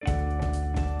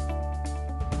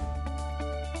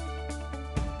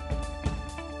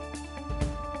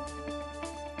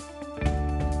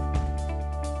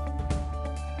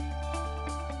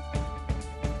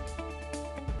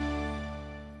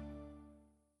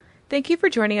Thank you for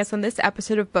joining us on this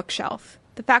episode of Bookshelf,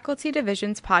 the Faculty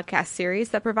Division's podcast series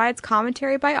that provides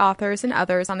commentary by authors and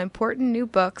others on important new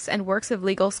books and works of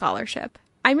legal scholarship.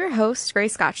 I'm your host,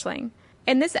 Grace Scotchling.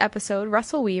 In this episode,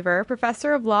 Russell Weaver,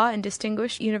 Professor of Law and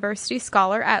Distinguished University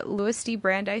Scholar at Louis D.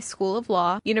 Brandeis School of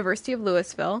Law, University of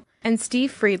Louisville, and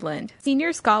Steve Friedland,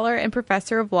 Senior Scholar and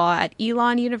Professor of Law at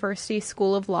Elon University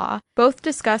School of Law, both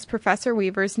discuss Professor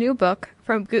Weaver's new book,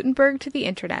 From Gutenberg to the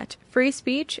Internet, Free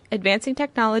Speech, Advancing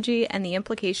Technology, and the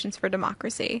Implications for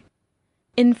Democracy.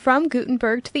 In From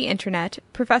Gutenberg to the Internet,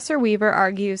 Professor Weaver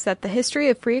argues that the history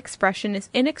of free expression is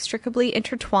inextricably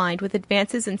intertwined with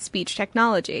advances in speech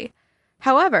technology.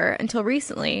 However, until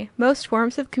recently, most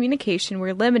forms of communication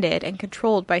were limited and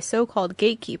controlled by so-called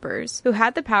gatekeepers, who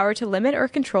had the power to limit or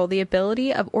control the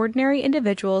ability of ordinary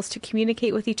individuals to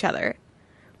communicate with each other.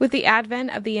 With the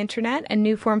advent of the internet and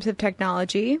new forms of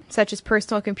technology, such as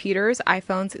personal computers,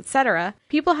 iPhones, etc.,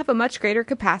 people have a much greater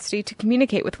capacity to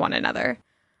communicate with one another.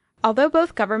 Although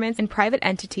both governments and private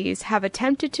entities have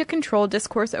attempted to control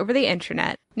discourse over the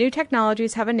internet, new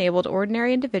technologies have enabled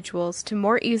ordinary individuals to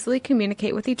more easily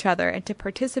communicate with each other and to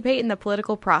participate in the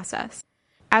political process.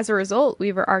 As a result,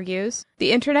 Weaver argues,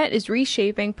 the internet is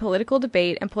reshaping political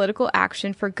debate and political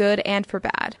action for good and for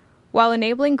bad. While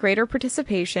enabling greater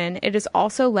participation, it has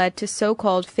also led to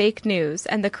so-called fake news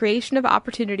and the creation of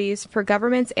opportunities for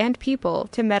governments and people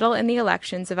to meddle in the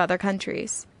elections of other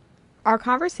countries. Our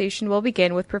conversation will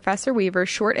begin with Professor Weaver's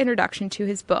short introduction to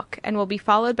his book and will be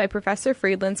followed by Professor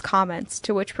Friedland's comments,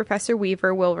 to which Professor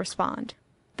Weaver will respond.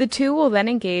 The two will then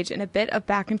engage in a bit of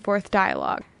back-and-forth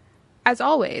dialogue. As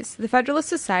always, the Federalist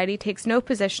Society takes no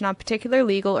position on particular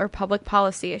legal or public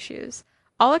policy issues.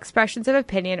 All expressions of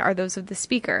opinion are those of the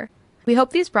speaker. We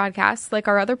hope these broadcasts, like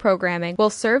our other programming,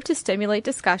 will serve to stimulate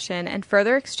discussion and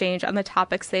further exchange on the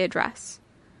topics they address.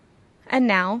 And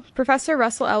now, Professor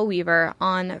Russell L. Weaver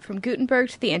on From Gutenberg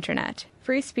to the Internet,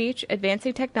 Free Speech,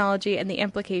 Advancing Technology, and the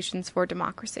Implications for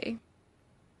Democracy.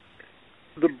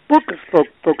 The book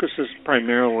focuses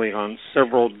primarily on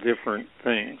several different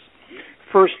things.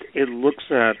 First, it looks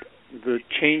at the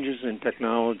changes in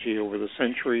technology over the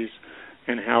centuries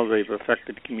and how they've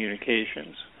affected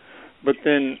communications. But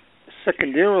then,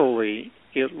 secondarily,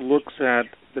 it looks at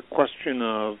the question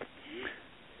of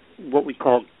what we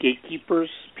call gatekeepers,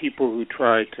 people who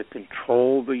try to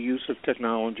control the use of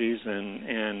technologies,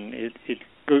 and it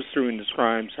goes through and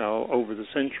describes how over the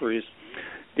centuries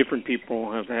different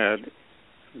people have had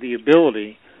the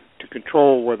ability to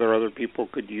control whether other people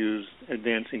could use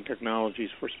advancing technologies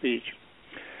for speech.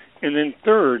 And then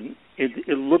third,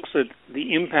 it looks at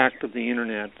the impact of the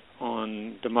internet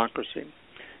on democracy.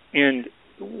 And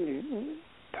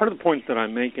part of the point that I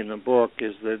make in the book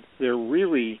is that there are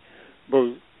really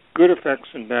both good effects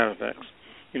and bad effects.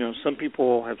 Some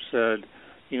people have said,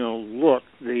 look,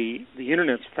 the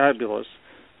internet's fabulous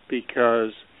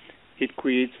because it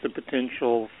creates the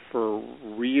potential for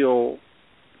real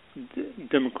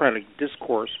democratic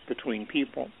discourse between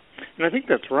people. And I think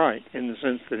that's right, in the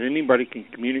sense that anybody can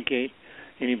communicate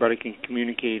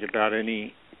about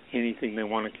anything they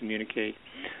want to communicate,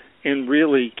 and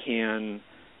really can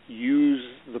use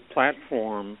the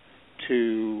platform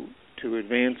to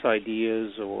advance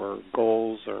ideas or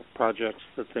goals or projects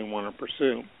that they want to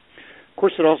pursue. Of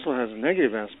course, it also has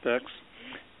negative aspects,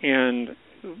 and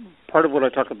part of what I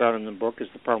talk about in the book is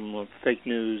the problem of fake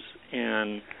news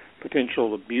and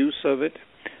potential abuse of it.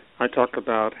 I talk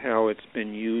about how it's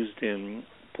been used in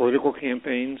political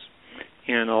campaigns,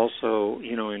 and also,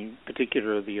 in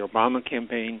particular, the Obama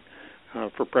campaign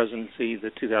for presidency,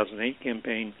 the 2008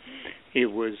 campaign.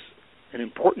 It was an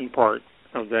important part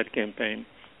of that campaign.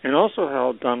 And also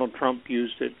how Donald Trump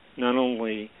used it not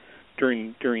only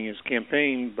during his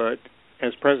campaign, but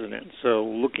as president. So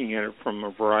looking at it from a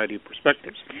variety of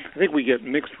perspectives, I think we get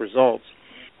mixed results.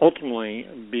 Ultimately,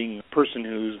 being a person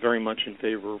who's very much in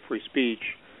favor of free speech,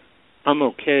 I'm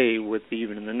okay with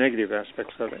even the negative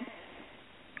aspects of it.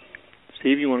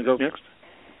 Steve, you want to go next?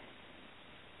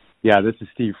 Yeah, this is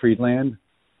Steve Friedland,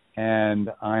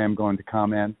 and I am going to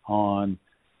comment on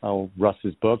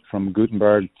Russ's book, From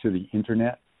Gutenberg to the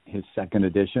Internet, his second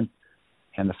edition.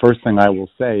 And the first thing I will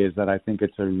say is that I think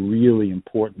it's a really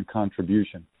important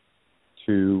contribution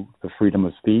to the freedom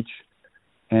of speech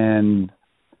and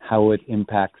how it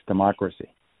impacts democracy.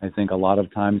 I think a lot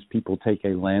of times people take a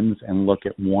lens and look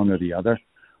at one or the other.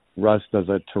 Russ does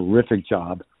a terrific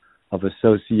job of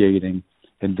associating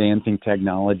advancing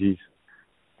technologies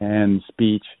and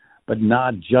speech, but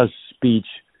not just speech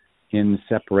in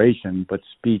separation, but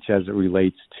speech as it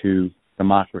relates to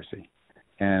democracy.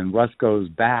 And Russ goes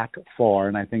back far,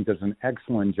 and I think does an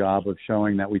excellent job of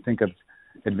showing that we think of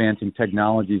advancing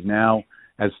technologies now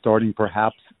as starting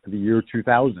perhaps the year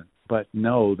 2000. But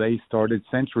no, they started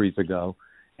centuries ago.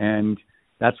 And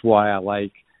that's why I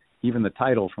like even the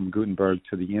title From Gutenberg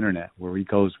to the Internet, where he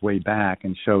goes way back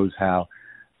and shows how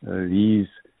these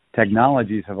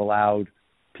technologies have allowed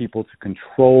people to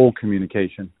control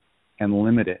communication and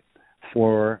limit it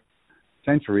for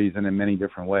centuries and in many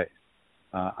different ways.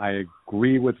 I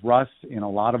agree with Russ in a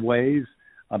lot of ways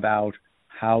about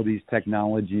how these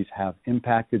technologies have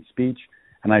impacted speech,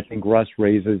 and I think Russ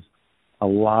raises a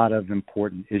lot of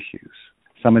important issues.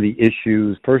 Some of the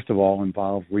issues, first of all,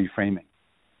 involve reframing.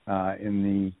 In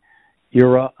the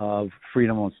era of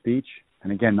freedom of speech,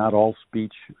 and again, not all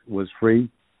speech was free,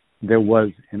 there was,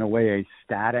 in a way, a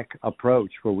static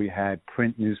approach where we had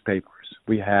print newspapers.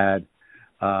 We had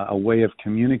a way of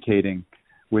communicating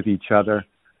with each other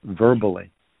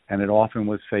verbally, and it often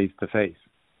was face-to-face.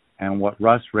 And what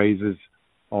Russ raises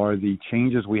are the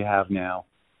changes we have now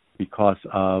because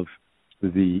of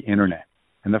the Internet.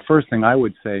 And the first thing I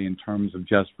would say in terms of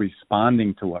just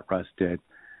responding to what Russ did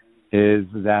is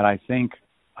that I think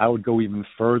I would go even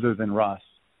further than Russ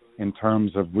in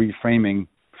terms of reframing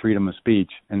freedom of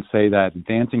speech and say that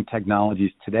advancing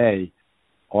technologies today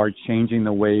are changing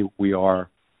the way we are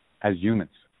as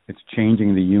humans. It's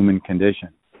changing the human condition.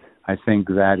 I think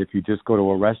that if you just go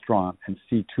to a restaurant and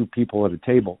see two people at a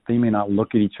table, they may not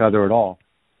look at each other at all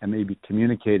and may be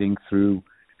communicating through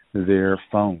their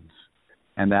phones.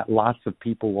 And that lots of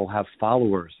people will have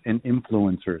followers and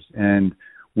influencers and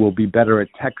will be better at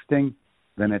texting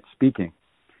than at speaking.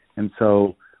 And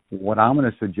so what I'm going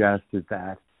to suggest is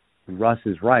that Russ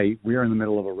is right. We are in the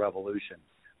middle of a revolution,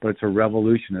 but it's a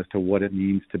revolution as to what it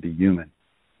means to be human.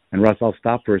 And Russ, I'll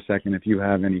stop for a second if you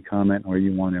have any comment or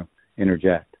you want to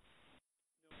interject.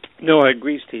 No, I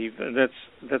agree, Steve.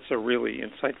 That's a really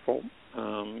insightful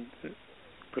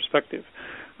perspective.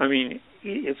 I mean,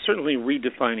 it's certainly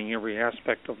redefining every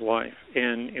aspect of life,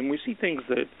 and we see things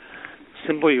that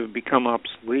simply have become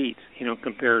obsolete,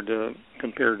 compared to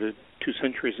 2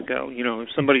 centuries ago. If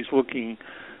somebody's looking,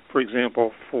 for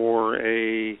example, for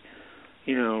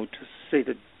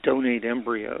to donate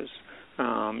embryos,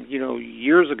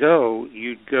 years ago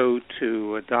you'd go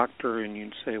to a doctor and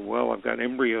you'd say, well, I've got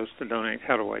embryos to donate,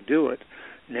 how do I do it?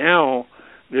 Now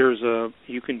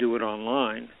you can do it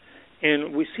online.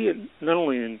 And we see it not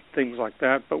only in things like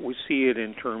that, but we see it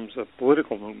in terms of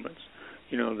political movements.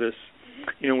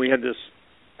 We had this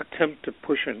attempt to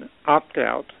push an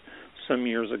opt-out some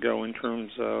years ago in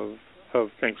terms of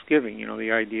Thanksgiving,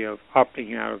 the idea of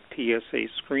opting out of TSA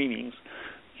screenings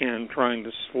and trying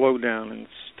to slow down and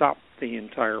stop the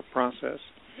entire process.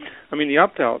 I mean, the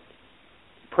opt-out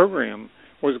program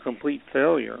was a complete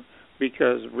failure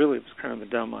because really it was kind of a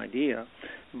dumb idea.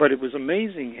 But it was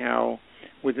amazing how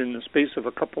within the space of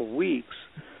a couple of weeks,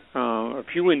 a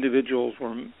few individuals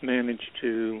were managed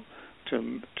to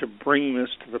bring this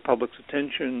to the public's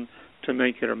attention, to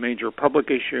make it a major public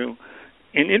issue.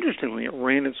 And interestingly, it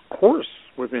ran its course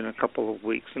within a couple of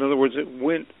weeks. In other words, it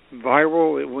went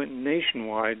viral, it went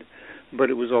nationwide, but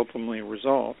it was ultimately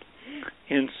resolved.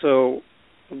 And so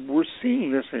we're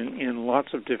seeing this in lots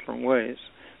of different ways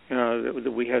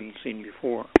that we hadn't seen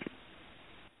before.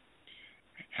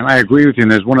 And I agree with you,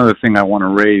 and there's one other thing I want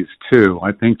to raise, too.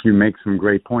 I think you make some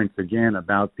great points, again,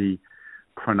 about the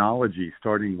chronology,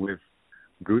 starting with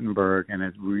Gutenberg, and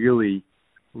it really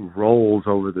rolls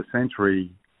over the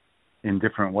century in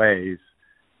different ways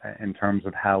in terms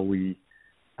of how we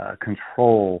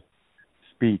control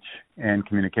speech and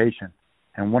communication.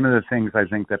 And one of the things I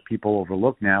think that people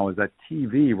overlook now is that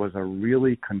TV was a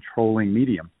really controlling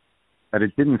medium, that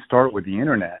it didn't start with the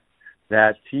Internet,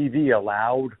 that TV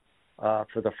allowed,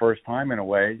 for the first time in a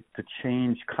way, to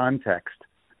change context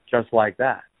just like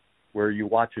that, where you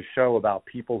watch a show about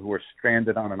people who are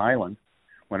stranded on an island,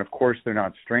 when of course they're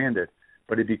not stranded,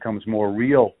 but it becomes more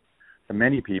real to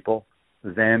many people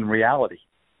than reality.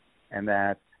 And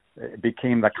that it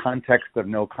became the context of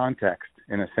no context,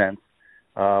 in a sense,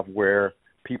 where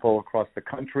people across the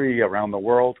country, around the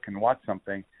world can watch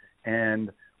something,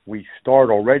 and we start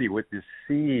already with these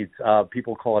seeds of,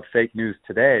 people call it fake news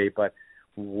today, but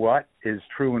what is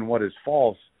true and what is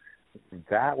false,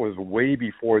 that was way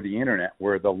before the Internet,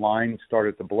 where the lines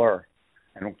started to blur.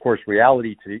 And of course,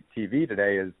 reality TV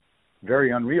today is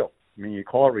very unreal. I mean, you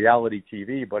call it reality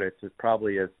TV, but it's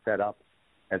probably as set up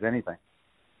as anything.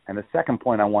 And the second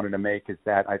point I wanted to make is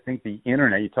that I think the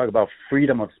Internet, you talk about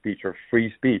freedom of speech or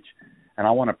free speech, and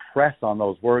I want to press on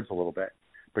those words a little bit,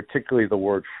 particularly the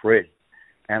word free.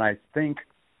 And I think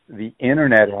the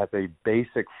Internet has a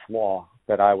basic flaw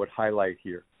that I would highlight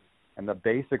here. And the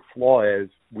basic flaw is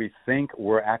we think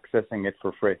we're accessing it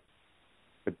for free.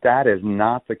 But that is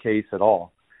not the case at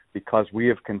all. because we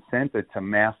have consented to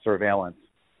mass surveillance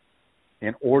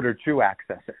in order to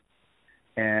access it.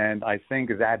 And I think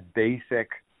that basic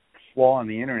flaw in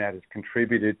the internet has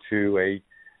contributed to a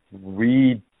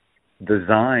redesign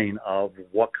of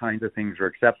what kinds of things are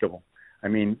acceptable. I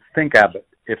mean, think of it.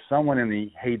 If someone in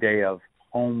the heyday of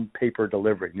home paper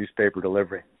delivery, newspaper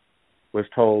delivery, was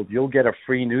told, you'll get a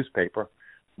free newspaper,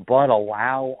 but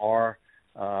allow our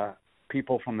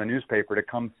people from the newspaper to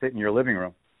come sit in your living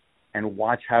room and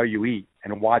watch how you eat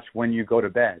and watch when you go to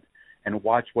bed and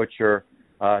watch what your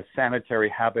sanitary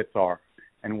habits are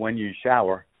and when you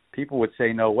shower, people would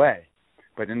say no way.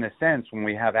 But in a sense, when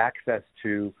we have access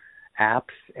to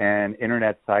apps and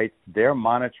internet sites, they're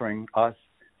monitoring us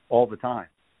all the time.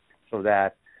 So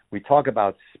that we talk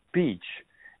about speech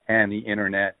and the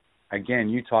internet. Again,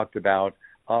 you talked about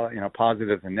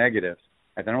positives and negatives.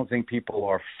 I don't think people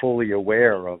are fully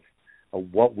aware of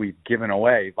what we've given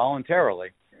away voluntarily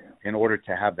in order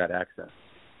to have that access.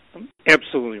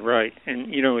 Absolutely right. And,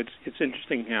 it's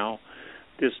interesting how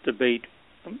this debate,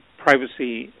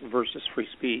 privacy versus free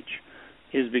speech,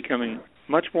 is becoming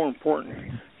much more important.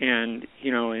 And,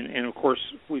 and of course,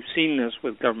 we've seen this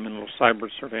with governmental cyber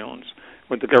surveillance,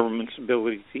 with the government's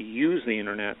ability to use the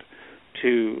internet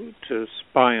to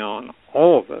spy on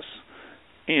all of us.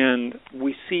 And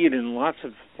we see it in lots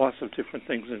of different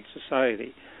things in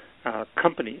society.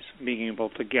 Companies being able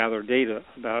to gather data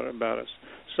about us.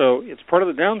 So it's part of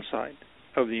the downside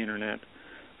of the internet.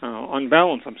 On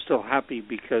balance, I'm still happy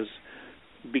because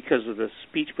of the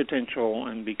speech potential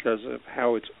and because of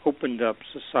how it's opened up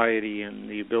society and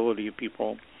the ability of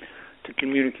people to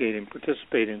communicate and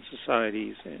participate in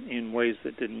societies in ways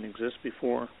that didn't exist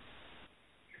before.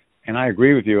 And I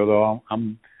agree with you, although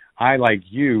I, like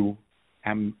you,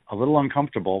 am a little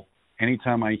uncomfortable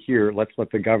anytime I hear, let's let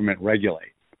the government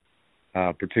regulate,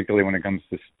 particularly when it comes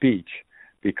to speech,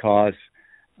 because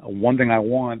one thing I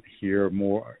want here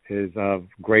more is of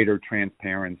greater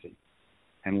transparency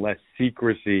and less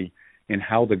secrecy in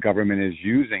how the government is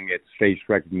using its face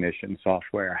recognition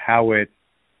software, how it's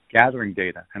gathering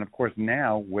data. And of course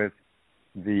now with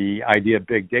the idea of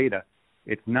big data,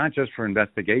 it's not just for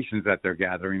investigations that they're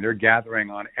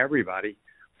gathering on everybody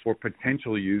for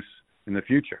potential use in the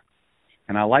future.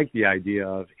 And I like the idea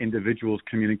of individuals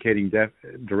communicating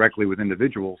directly with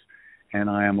individuals, and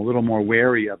I am a little more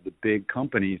wary of the big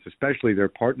companies, especially their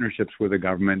partnerships with the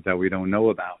government that we don't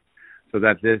know about, so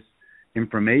that this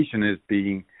information is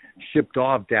being shipped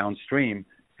off downstream,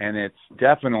 and it's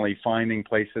definitely finding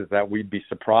places that we'd be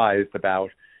surprised about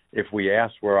if we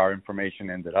asked where our information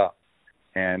ended up.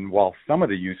 And while some of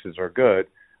the uses are good,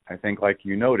 I think, like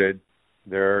you noted,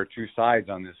 there are two sides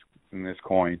on this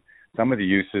coin. Some of the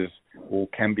uses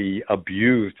can be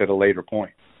abused at a later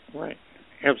point. Right,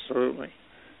 absolutely,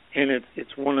 and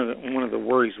it's one of the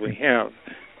worries we have.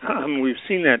 We've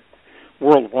seen that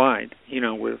worldwide,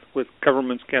 with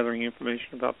governments gathering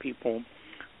information about people,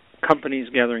 companies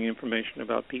gathering information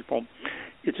about people.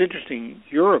 It's interesting.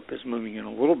 Europe is moving in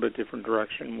a little bit different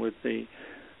direction with the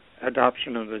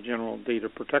adoption of the General Data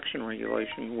Protection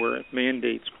Regulation, where it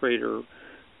mandates greater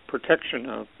protection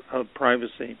of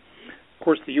privacy. Of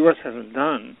course, the U.S. hasn't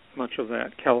done much of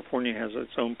that. California has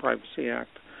its own Privacy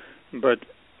Act, but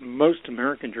most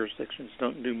American jurisdictions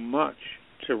don't do much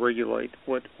to regulate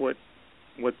what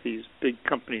these big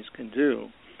companies can do,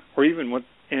 or even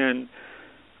and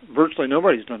virtually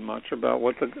nobody's done much about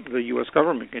what the U.S.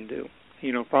 government can do.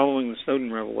 Following the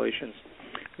Snowden revelations,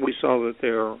 we saw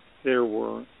that there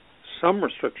were some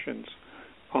restrictions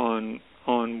on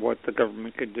what the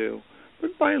government could do,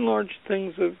 but by and large,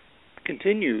 things have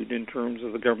continued in terms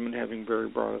of the government having very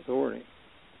broad authority.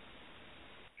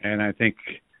 And I think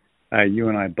you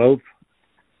and I both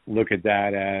look at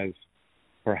that as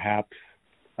perhaps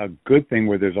a good thing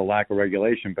where there's a lack of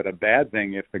regulation, but a bad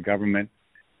thing if the government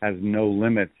has no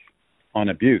limits on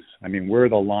abuse. I mean, where are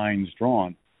the lines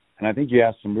drawn? And I think you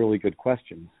asked some really good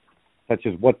questions, such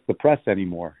as what's the press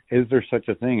anymore? Is there such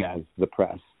a thing as the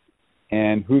press?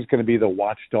 And who's going to be the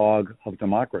watchdog of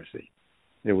democracy?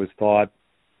 It was thought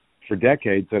for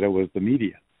decades that it was the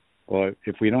media. Well,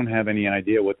 if we don't have any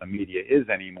idea what the media is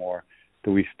anymore,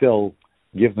 do we still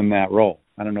give them that role?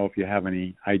 I don't know if you have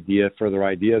any further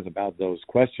ideas about those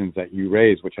questions that you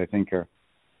raised, which I think are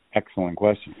excellent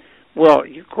questions. Well,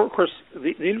 of course, the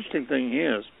interesting thing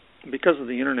is, because of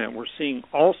the internet, we're seeing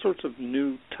all sorts of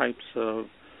new types of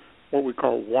what we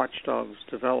call watchdogs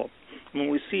develop. I mean,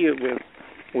 we see it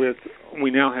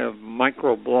we now have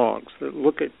microblogs that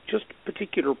look at just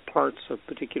particular parts of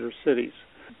particular cities.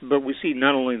 But we see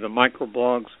not only the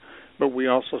microblogs, but we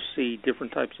also see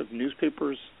different types of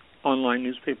newspapers, online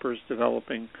newspapers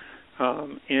developing.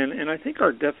 And I think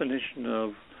our definition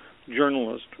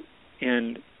journalist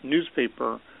and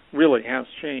newspaper really has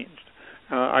changed.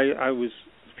 I was,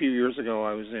 a few years ago,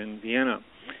 I was in Vienna,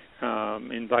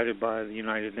 invited by the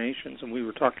United Nations, and we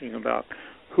were talking about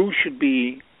who should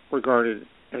be regarded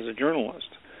as a journalist.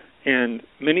 And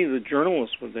many of the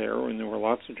journalists were there, and there were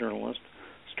lots of journalists,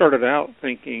 started out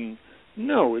thinking,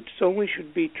 no, it only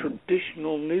should be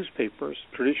traditional newspapers,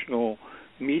 traditional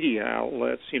media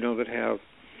outlets, that have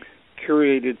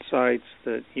curated sites,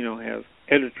 that, have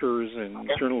editors and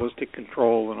journalistic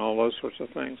control and all those sorts of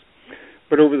things.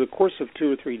 But over the course of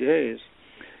 2 or 3 days,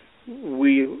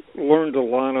 we learned a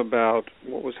lot about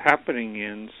what was happening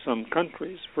in some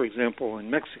countries. For example, in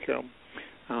Mexico,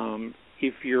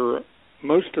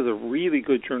 most of the really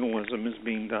good journalism is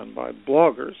being done by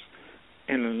bloggers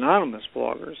and anonymous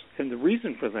bloggers. And the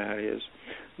reason for that is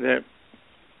that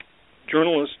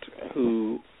journalists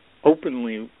who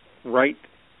openly write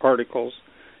articles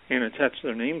and attach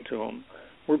their name to them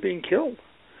were being killed.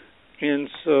 And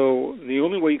so the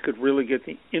only way you could really get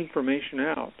the information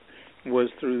out was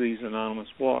through these anonymous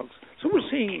blogs. So we're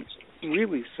seeing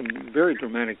really some very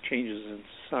dramatic changes in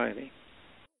society.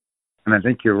 And I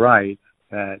think you're right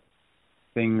that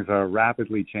things are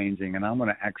rapidly changing, and I'm going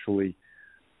to actually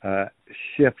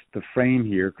shift the frame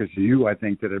here because you, I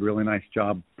think, did a really nice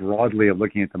job broadly of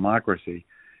looking at democracy.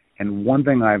 And one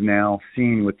thing I've now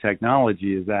seen with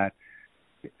technology is that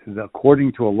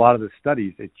according to a lot of the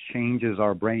studies, it changes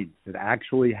our brains. It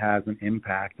actually has an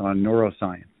impact on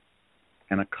neuroscience.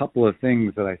 And a couple of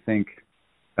things that I think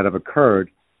that have occurred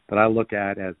that I look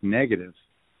at as negatives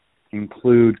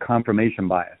include confirmation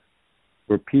bias,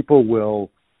 where people will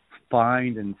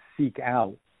find and seek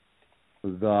out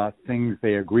the things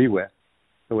they agree with.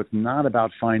 So it's not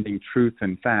about finding truth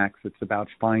and facts. It's about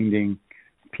finding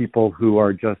people who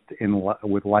are just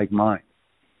with like minds.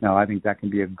 Now, I think that can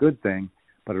be a good thing,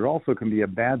 but it also can be a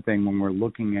bad thing when we're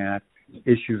looking at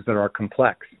issues that are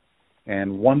complex.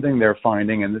 And one thing they're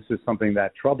finding, and this is something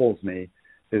that troubles me,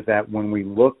 is that when we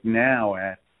look now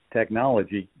at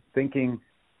technology, thinking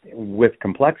with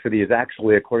complexity is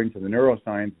actually, according to the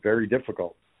neuroscience, very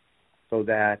difficult. So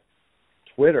that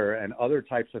Twitter and other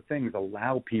types of things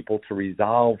allow people to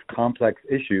resolve complex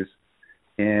issues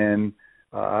in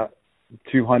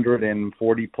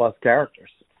 240 plus characters.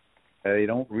 They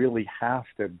don't really have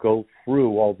to go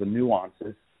through all the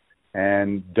nuances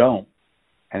and don't.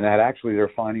 And that actually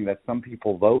they're finding that some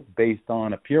people vote based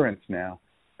on appearance now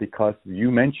because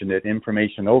you mentioned it,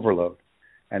 information overload.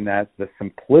 And that the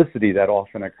simplicity that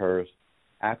often occurs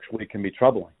actually can be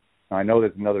troubling. Now, I know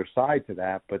there's another side to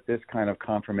that, but this kind of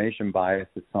confirmation bias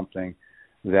is something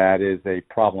that is a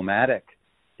problematic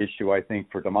issue, I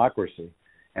think, for democracy.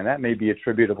 And that may be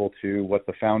attributable to what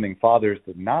the founding fathers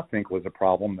did not think was a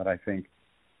problem that I think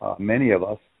many of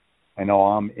us, I know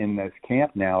I'm in this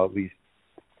camp now, at least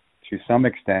to some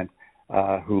extent,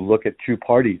 who look at two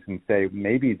parties and say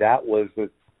maybe that was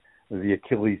the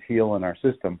Achilles heel in our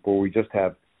system, where we just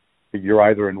have, you're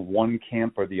either in one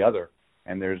camp or the other,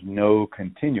 and there's no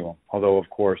continuum. Although, of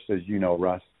course, as you know,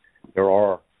 Russ, there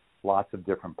are lots of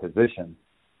different positions.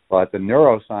 But the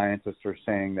neuroscientists are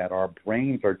saying that our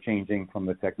brains are changing from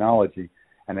the technology,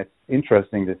 and it's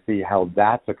interesting to see how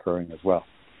that's occurring as well.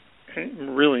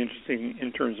 And really interesting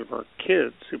in terms of our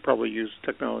kids, who probably use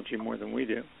technology more than we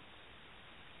do.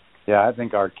 Yeah, I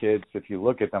think our kids, if you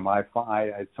look at them, I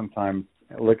sometimes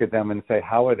look at them and say,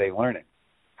 how are they learning?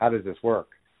 How does this work?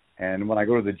 And when I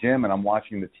go to the gym and I'm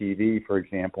watching the TV, for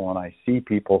example, and I see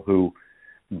people who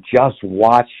just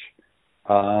watch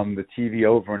the TV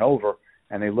over and over,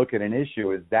 and they look at an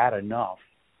issue, is that enough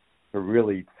to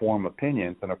really form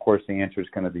opinions? And, of course, the answer is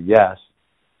going to be yes.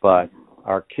 But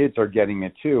our kids are getting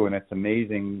it, too, and it's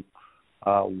amazing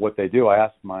what they do. I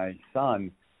asked my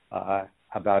son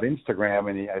about Instagram,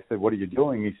 and I said, what are you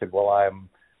doing? He said, well, I'm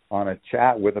on a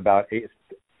chat with about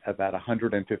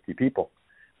 150 people.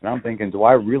 And I'm thinking, do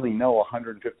I really know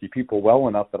 150 people well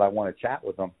enough that I want to chat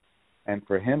with them? And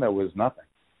for him, it was nothing.